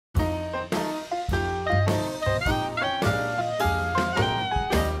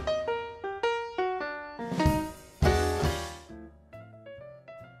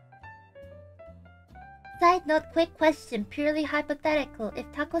Side note, quick question, purely hypothetical. If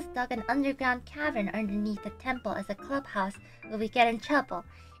Taco's dug an underground cavern underneath the temple as a clubhouse, will we get in trouble?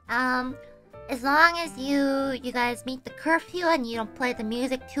 As long as you guys meet the curfew and you don't play the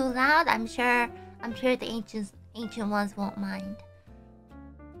music too loud, I'm sure the ancient ones won't mind.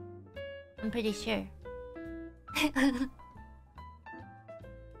 I'm pretty sure.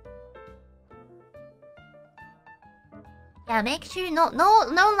 Yeah, make sure no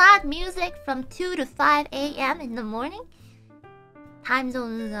loud music from 2 to 5 a.m. in the morning. Time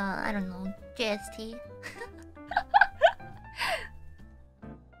zones, I don't know, JST.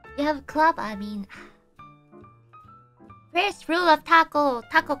 You have a club, I mean. First rule of Taco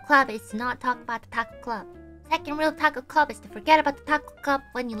Club is to not talk about the Taco Club. Second rule of Taco Club is to forget about the Taco Club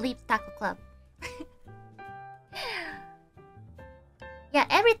when you leave the Taco Club. Yeah,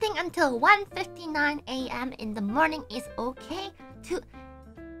 everything until 1:59 a.m. in the morning is okay. 2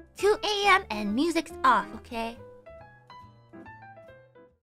 a.m. and music's off, okay?